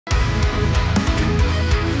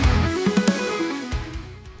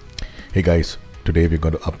Hey guys, today we're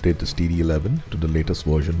going to update this TD-11 to the latest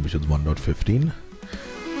version, which is 1.15.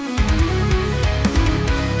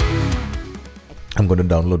 I'm going to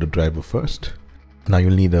download the driver first. Now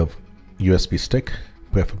you'll need a USB stick,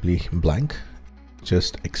 preferably blank.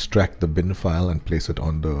 Just extract the bin file and place it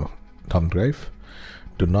on the thumb drive.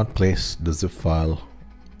 Do not place the zip file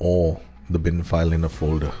or the bin file in a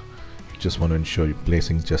folder. You just want to ensure you're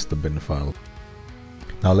placing just the bin file.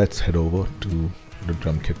 Now let's head over to the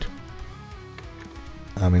drum kit.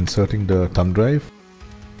 I'm inserting the thumb drive.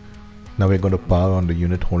 Now we're going to power on the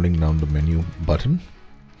unit holding down the menu button,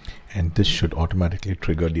 and this should automatically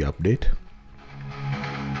trigger the update.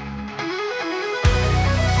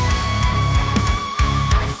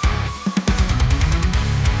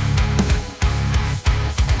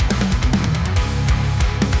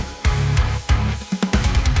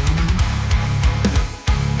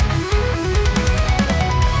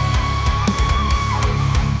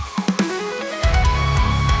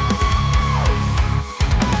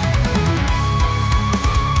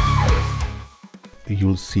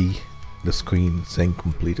 You'll see the screen saying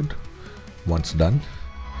completed once done.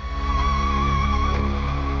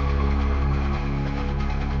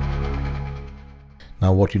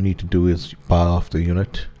 Now what you need to do is power off the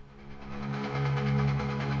unit,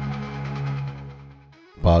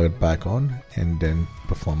 power it back on, and then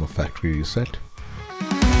perform a factory reset.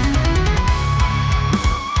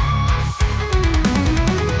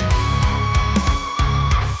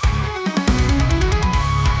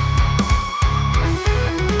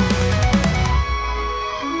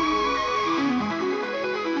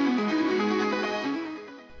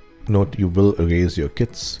 Note, you will erase your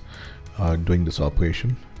kits doing this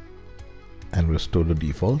operation and restore the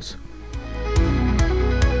defaults.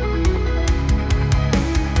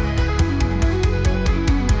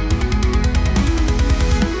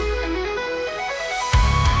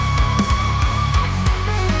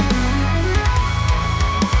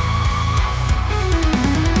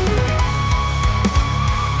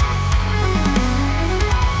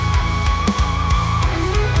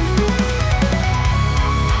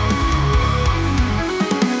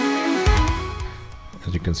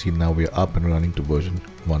 As you can see, now we are up and running to version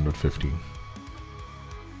 1.15.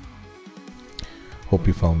 Hope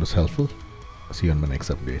you found this helpful. See you on my next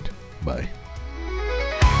update. Bye.